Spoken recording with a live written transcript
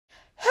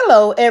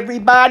Hello,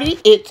 everybody.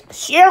 It's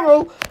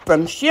Cheryl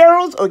from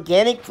Cheryl's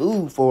Organic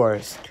Food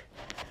Forest.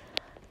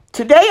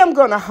 Today, I'm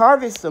going to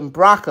harvest some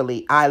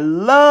broccoli. I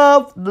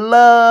love,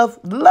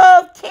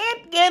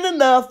 can't get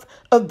enough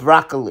of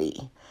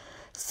broccoli.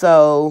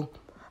 So,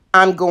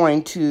 I'm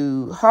going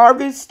to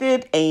harvest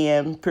it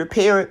and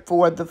prepare it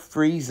for the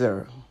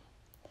freezer.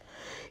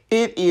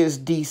 It is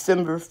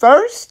December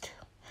 1st,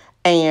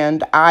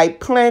 and I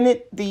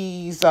planted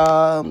these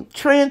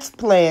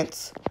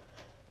transplants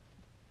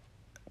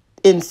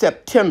in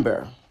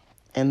September,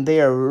 and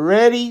they are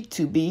ready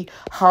to be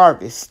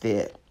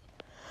harvested.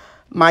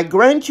 My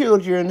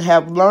grandchildren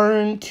have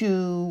learned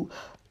to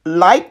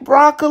like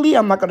broccoli.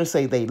 I'm not going to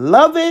say they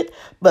love it,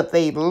 but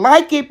they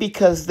like it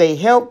because they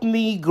help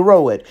me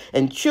grow it.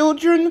 And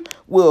children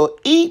will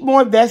eat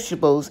more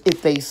vegetables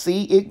if they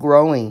see it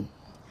growing.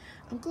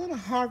 I'm going to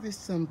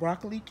harvest some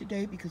broccoli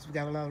today because we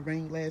got a lot of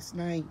rain last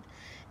night.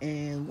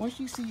 And once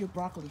you see your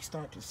broccoli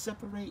start to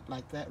separate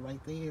like that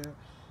right there,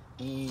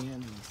 and let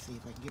me see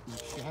if I can get my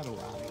shadow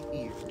out of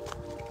here.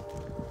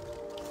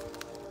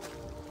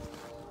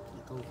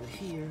 Look over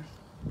here.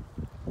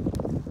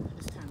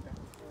 It's time to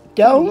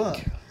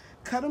don't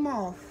cut them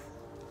off.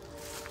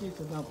 Here's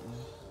another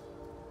one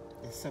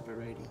that's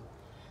separating.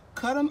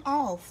 Cut them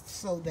off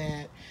so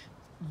that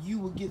you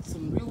will get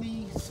some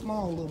really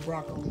small little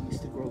broccolis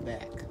to grow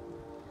back.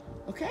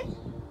 Okay?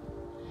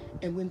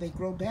 And when they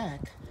grow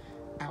back,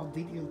 I'll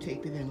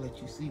videotape it and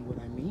let you see what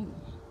I mean.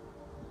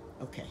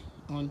 Okay,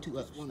 on to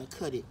us. I want to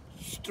cut it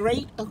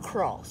straight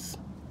across.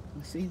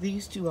 You see,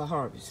 these two are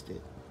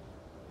harvested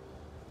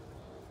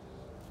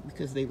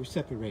because they were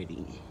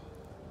separating.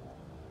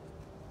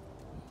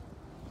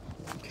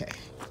 Okay,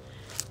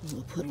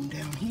 we'll put them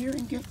down here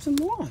and get some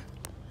more.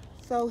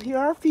 So here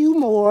are a few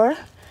more.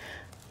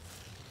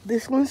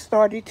 This one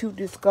started to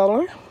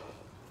discolor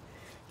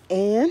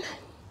and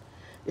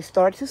it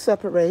started to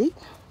separate.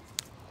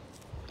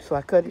 So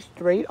I cut it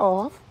straight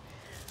off.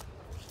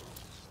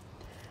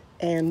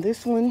 And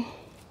this one,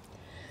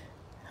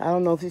 I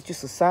don't know if it's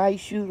just a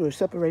side shoot or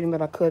separating,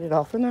 but I cut it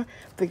off and I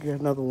figure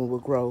another one will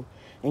grow.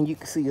 And you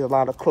can see a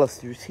lot of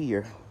clusters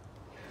here.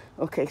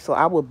 Okay, so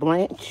I will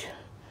blanch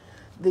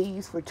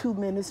these for 2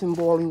 minutes in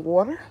boiling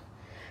water.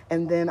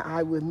 And then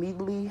I will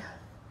immediately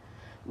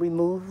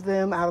remove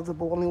them out of the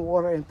boiling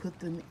water and put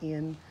them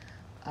in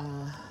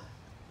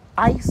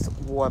ice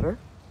water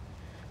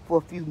for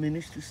a few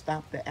minutes to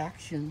stop the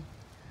action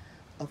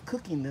of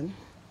cooking them.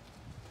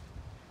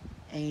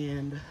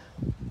 And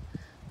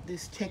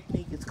this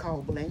technique is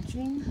called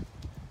blanching,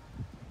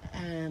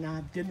 and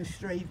I've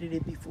demonstrated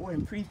it before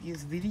in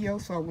previous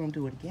videos, so I won't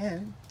do it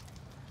again.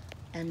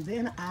 And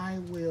then I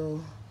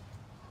will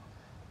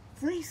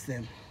freeze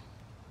them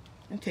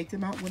and take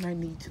them out when I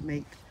need to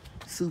make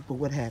soup or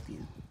what have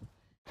you.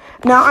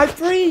 Now I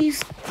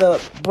freeze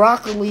the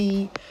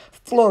broccoli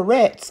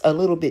florets a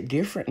little bit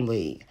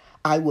differently.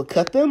 I will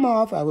cut them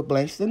off. I will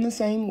blanch them the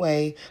same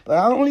way, but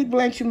I only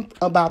blanch them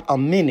about a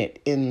minute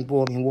in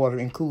boiling water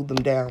and cool them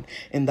down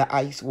in the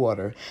ice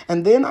water.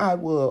 And then I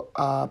will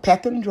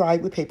pat them dry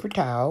with paper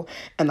towel,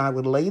 and I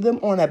will lay them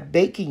on a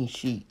baking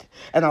sheet.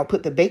 And I'll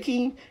put the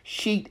baking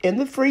sheet in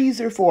the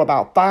freezer for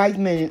about 5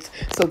 minutes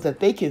so that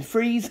they can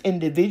freeze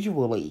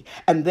individually.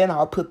 And then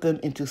I'll put them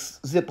into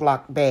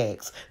Ziploc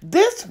bags.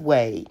 This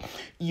way,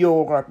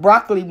 your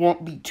broccoli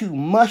won't be too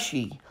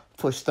mushy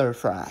for stir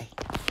fry.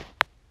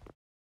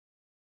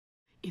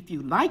 If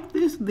you like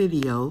this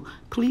video,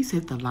 please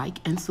hit the like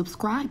and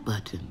subscribe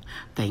button.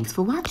 Thanks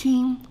for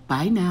watching.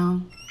 Bye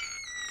now.